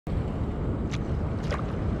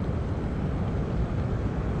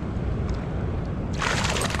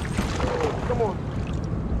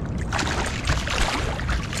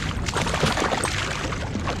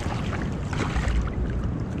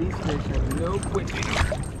quick.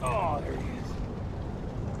 Oh, there he is.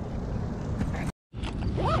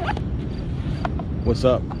 What's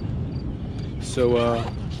up? So,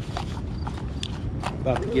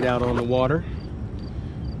 about to get out on the water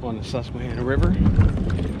on the Susquehanna River,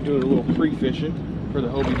 doing a little pre-fishing for the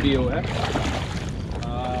Hobie BOF.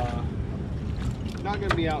 Not going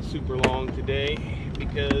to be out super long today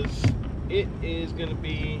because it is going to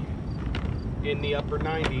be in the upper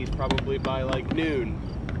 90s probably by like noon.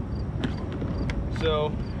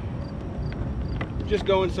 So just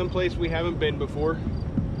going someplace we haven't been before.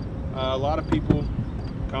 A lot of people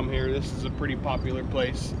come here. This is a pretty popular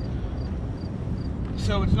place,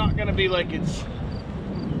 so it's not going to be like it's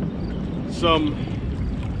some,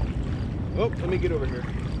 oh, let me get over here.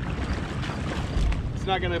 It's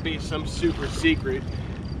not going to be some super secret,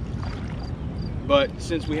 but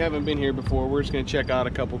since we haven't been here before, we're just going to check out a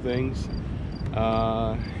couple things,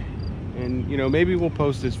 and you know, maybe we'll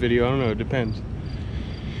post this video. I don't know, it depends.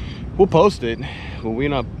 We'll post it. Well, we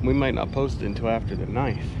might not post it until after the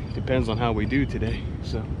 9th. Depends on how we do today,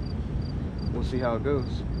 so we'll see how it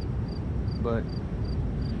goes. But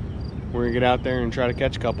we're gonna get out there and try to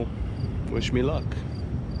catch a couple. Wish me luck.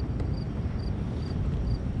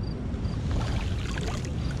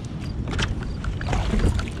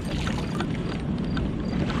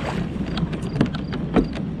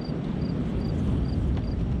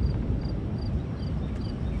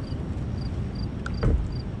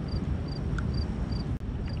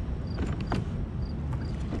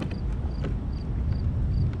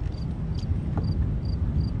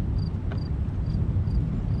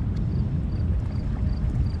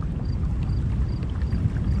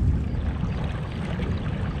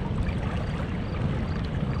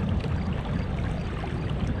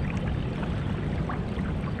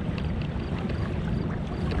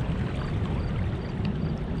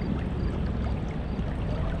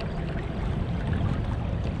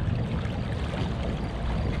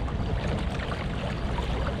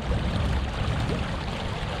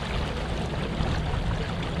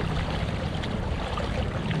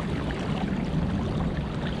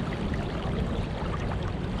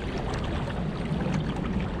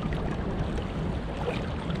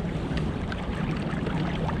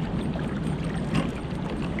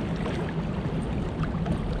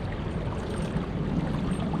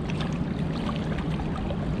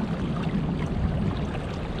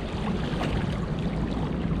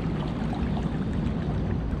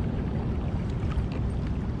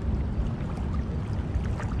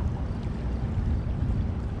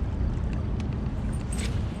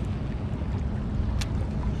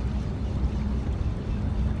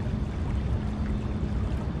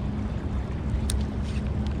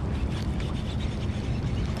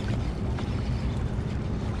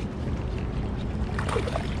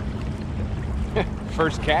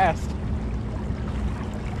 First cast.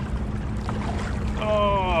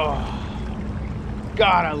 Oh,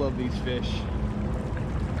 God, I love these fish.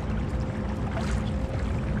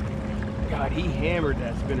 God, he hammered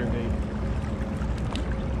that spinnerbait.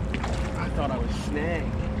 I thought I was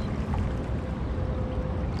snagged.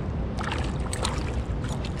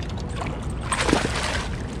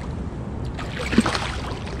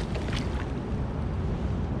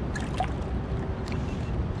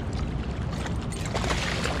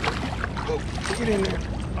 Get in there.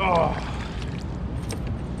 Oh,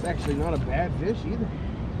 it's actually not a bad fish either.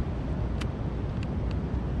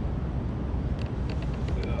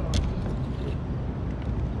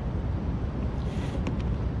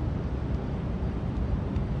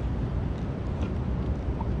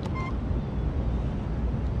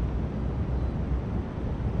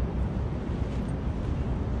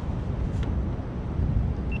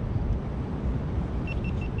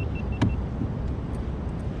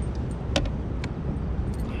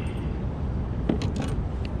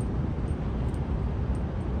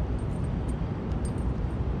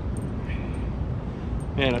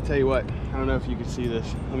 Man, I'll tell you what, I don't know if you can see this.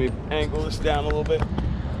 Let me angle this down a little bit.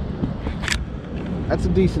 That's a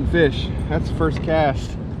decent fish. That's the first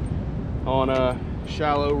cast on a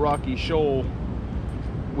shallow rocky shoal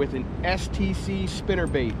with an STC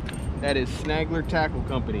spinnerbait. That is Snagler Tackle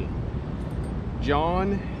Company.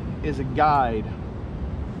 John is a guide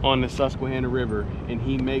on the Susquehanna River, and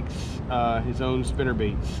he makes his own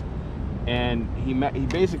spinnerbaits. And he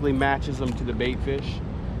basically matches them to the bait fish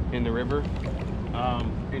in the river.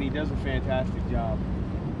 And he does a fantastic job.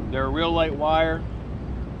 They're a real light wire.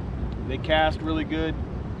 They cast really good.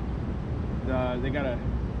 They got a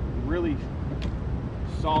really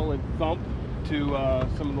solid thump to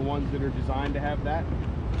some of the ones that are designed to have that.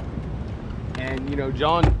 And you know,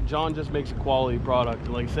 John just makes a quality product.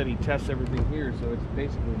 Like I said, he tests everything here, so it's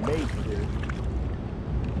basically made here.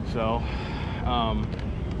 So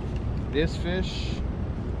this fish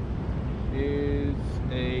is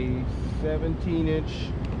a 17-inch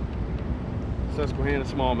Susquehanna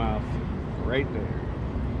smallmouth right there.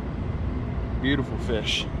 Beautiful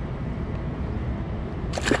fish.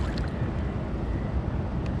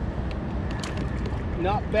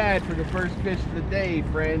 Not bad for the first fish of the day,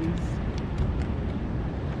 friends.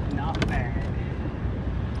 Not bad.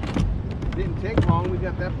 Didn't take long. We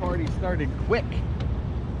got that party started quick.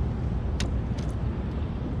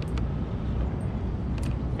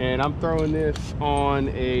 And I'm throwing this on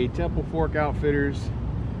a Temple Fork Outfitters.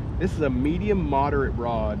 This is a medium moderate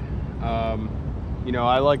rod. You know,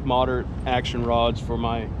 I like moderate action rods for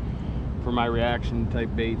my reaction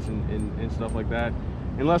type baits and stuff like that.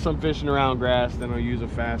 Unless I'm fishing around grass, then I'll use a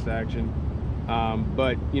fast action.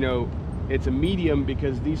 But you know, it's a medium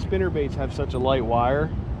because these spinnerbaits have such a light wire.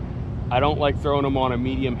 I don't like throwing them on a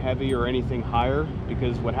medium heavy or anything higher,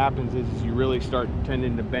 because what happens is you really start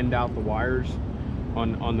tending to bend out the wires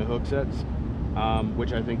on the hook sets,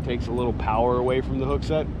 which I think takes a little power away from the hook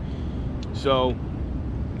set. So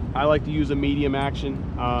I like to use a medium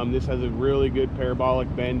action. This has a really good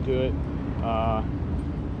parabolic bend to it.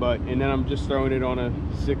 And then I'm just throwing it on a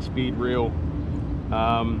 6-speed reel.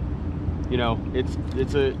 You know,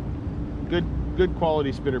 it's a good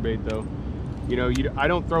quality spinnerbait though. You know, I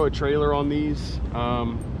don't throw a trailer on these.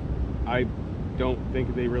 I don't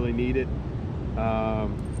think they really need it.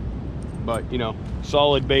 But you know,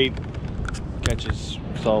 solid bait catches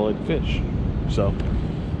solid fish. So,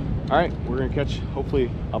 all right, we're gonna catch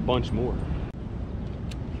hopefully a bunch more.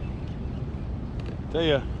 Tell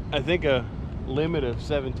you, I think a limit of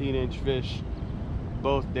 17-inch fish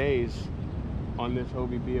both days on this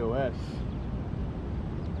Hobie BOS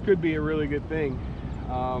could be a really good thing.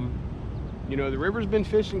 You know, the river's been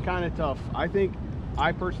fishing kind of tough.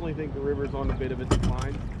 I personally think the river's on a bit of a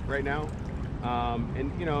decline right now.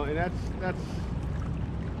 And you know, and that's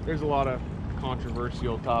there's a lot of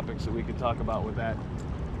controversial topics that we could talk about with that.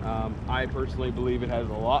 I personally believe it has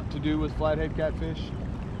a lot to do with flathead catfish.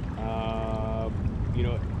 You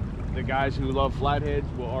know, the guys who love flatheads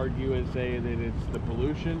will argue and say that it's the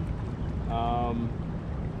pollution.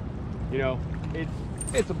 You know,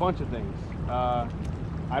 it's a bunch of things.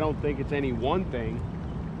 I don't think it's any one thing,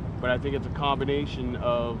 but I think it's a combination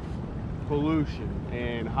of pollution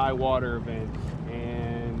and high water events,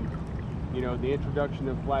 and you know, the introduction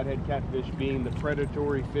of flathead catfish being the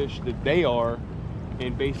predatory fish that they are,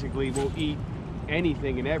 and basically will eat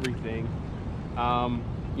anything and everything.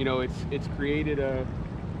 You know, it's created a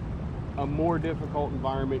more difficult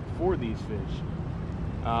environment for these fish.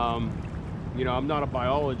 You know, I'm not a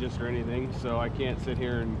biologist or anything, so I can't sit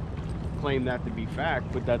here and claim that to be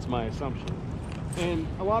fact, but that's my assumption. And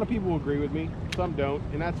a lot of people agree with me, some don't,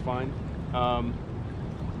 and that's fine.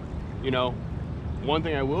 You know, one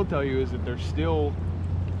thing I will tell you is that there's still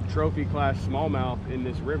trophy class smallmouth in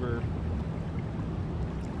this river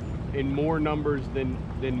in more numbers than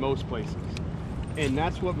most places. And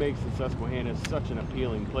that's what makes the Susquehanna such an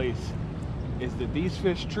appealing place, is that these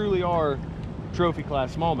fish truly are trophy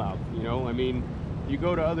class smallmouth. You know, I mean, you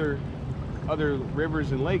go to other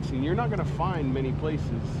rivers and lakes and you're not going to find many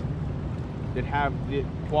places that have the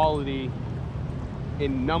quality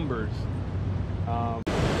in numbers.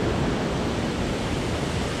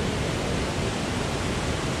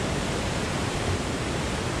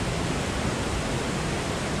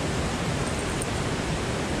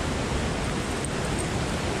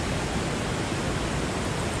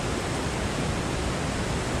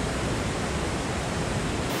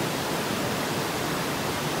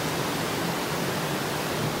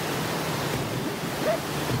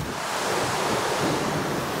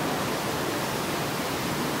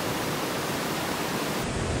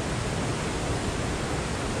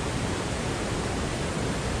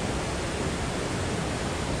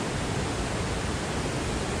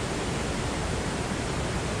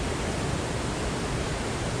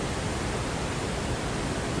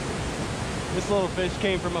 This little fish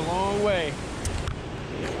came from a long way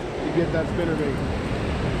to get that spinnerbait.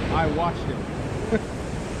 I watched it.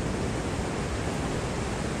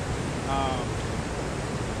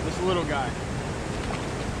 This little guy.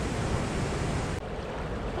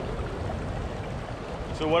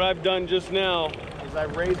 So what I've done just now is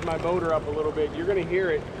I've raised my motor up a little bit. You're gonna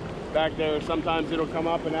hear it back there. Sometimes it'll come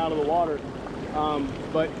up and out of the water.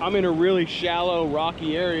 But I'm in a really shallow,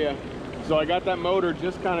 rocky area. So I got that motor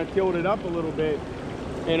just kind of tilted up a little bit,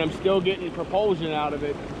 and I'm still getting propulsion out of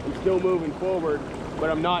it. I'm still moving forward, but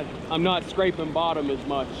I'm not scraping bottom as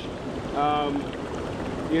much.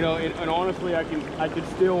 You know, and honestly, I could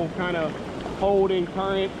still kind of hold in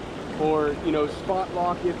current, or, you know, spot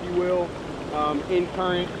lock, if you will, in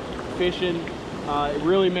current fishing. It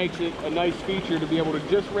really makes it a nice feature to be able to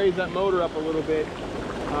just raise that motor up a little bit.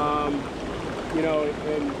 You know,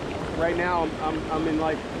 and right now I'm in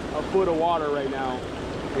like a foot of water right now.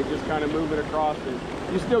 It's just kind of moving across, and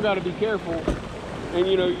you still got to be careful, and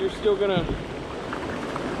you know, you're still gonna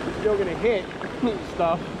hit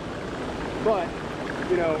stuff, but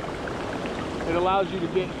you know, it allows you to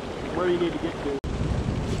get where you need to get to.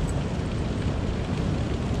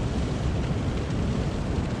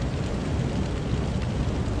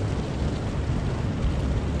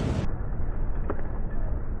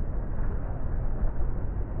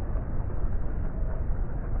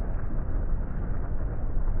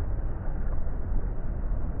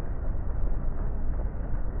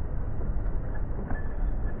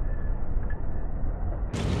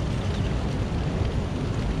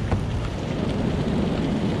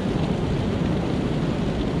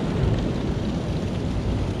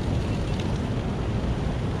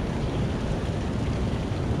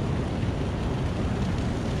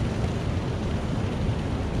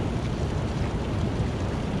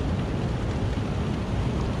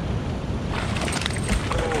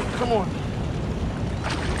 Come on.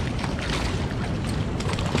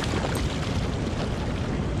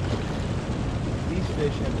 These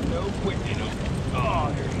fish have no quit in them.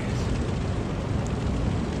 Oh, there he is.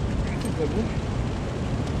 That's a good one.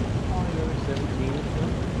 Probably another 17 or so.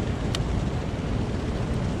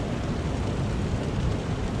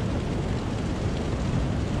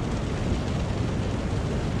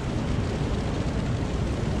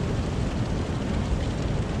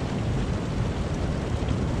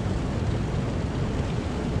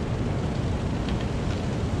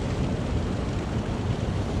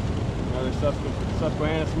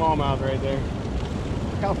 Susquehanna smallmouth right there.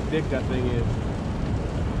 Look how thick that thing is.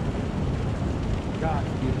 God,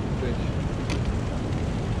 it's a beautiful fish.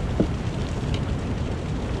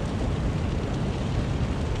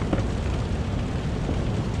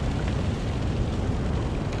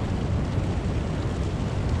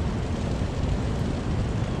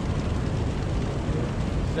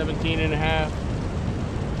 $17.5.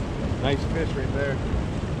 Nice fish right there.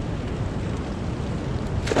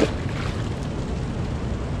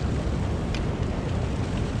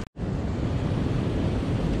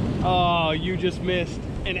 Oh, you just missed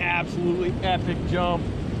an absolutely epic jump.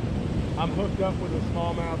 I'm hooked up with a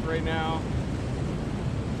smallmouth right now.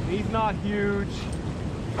 He's not huge,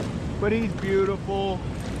 but he's beautiful.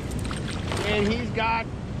 And he's got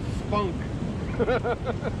spunk.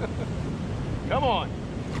 Come on.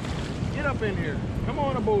 Get up in here. Come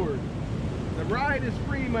on aboard. The ride is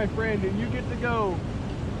free, my friend, and you get to go.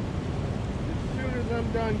 As soon as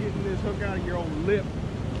I'm done getting this hook out of your old lip.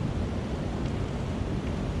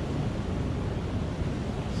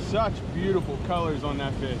 Such beautiful colors on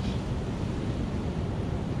that fish.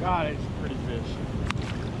 God, it's a pretty fish.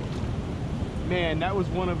 Man, that was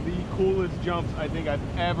one of the coolest jumps I think I've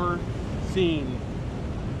ever seen.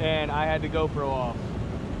 And I had the GoPro off.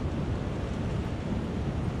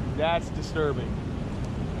 That's disturbing.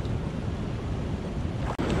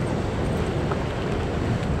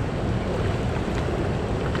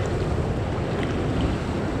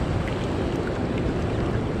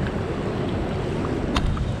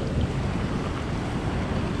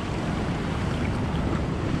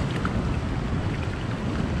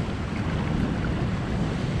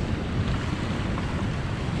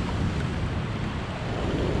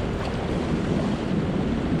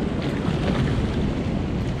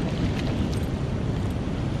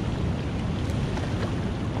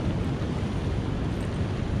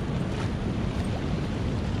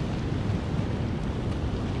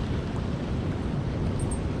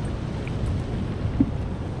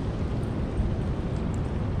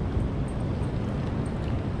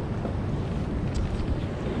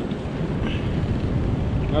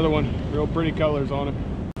 Another one, real pretty colors on it.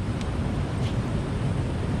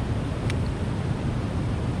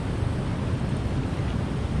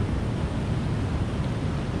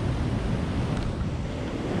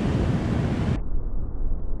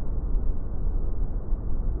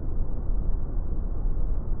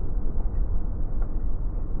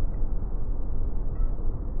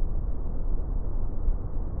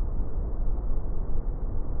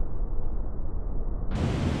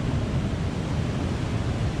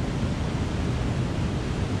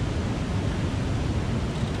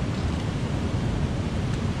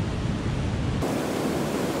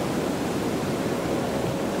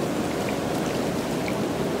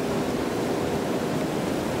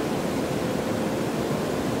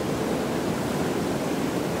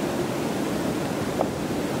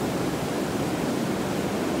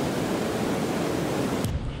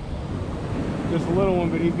 Just a little one,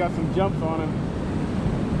 but he's got some jumps on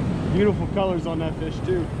him. Beautiful colors on that fish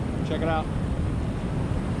too. Check it out.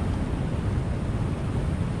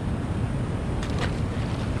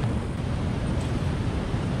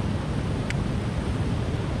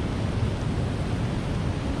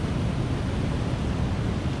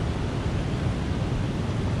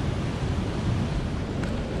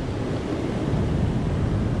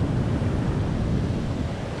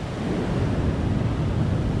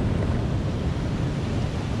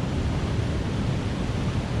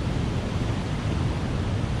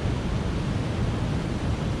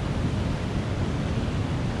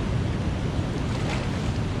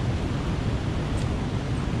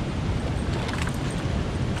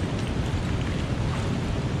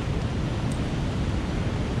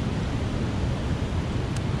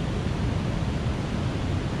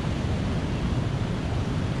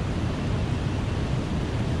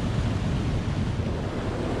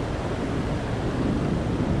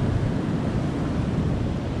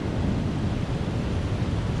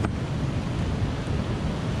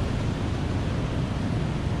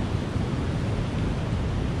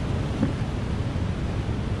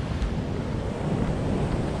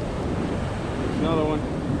 Another one.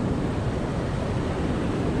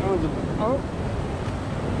 That was a, oh.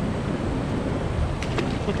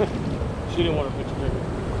 She didn't want to pitch bigger.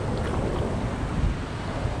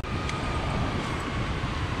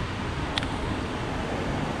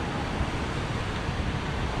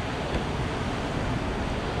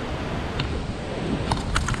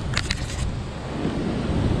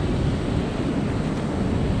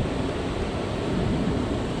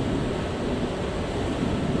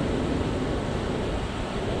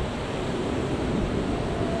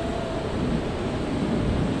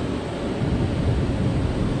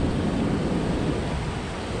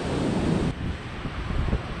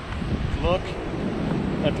 Look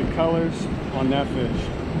at the colors on that fish.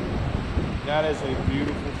 That is a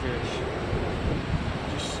beautiful fish.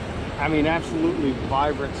 Just, I mean, absolutely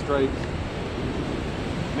vibrant stripes.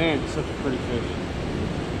 Man, it's such a pretty fish.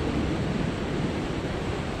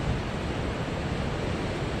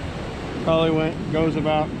 Probably goes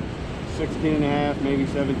about 16 and a half, maybe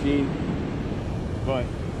 17. But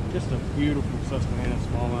just a beautiful Susquehanna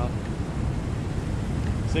smallmouth.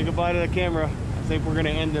 Say goodbye to the camera. I think we're gonna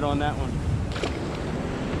end it on that one.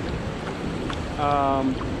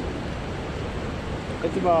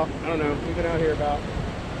 It's about, I don't know, we've been out here about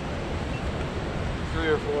 3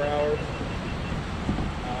 or 4 hours.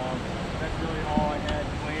 That's really all I had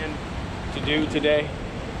planned to do today.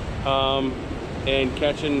 And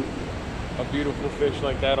catching a beautiful fish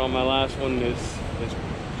like that on my last one is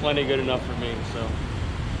plenty good enough for me. So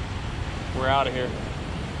we're out of here.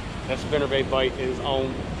 That spinnerbait bite is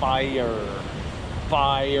on fire.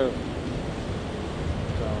 Fire.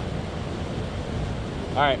 So,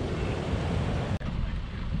 all right.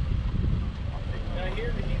 Did I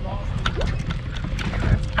hear that he lost?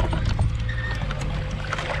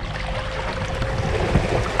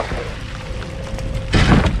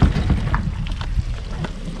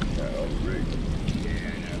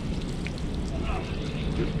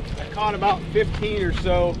 I caught about 15 or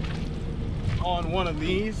so on one of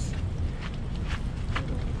these.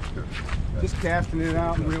 Just casting it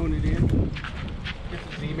out and reeling it in.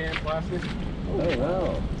 It's a Z-Man plastic. Oh,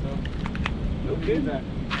 wow. So, no kidding that.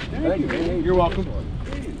 Thank you. Hey, you're welcome.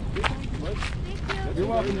 You're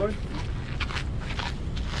welcome, bud.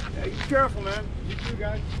 Yeah, be careful, man. You too,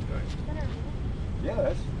 guys. Yeah,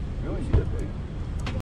 that's really good.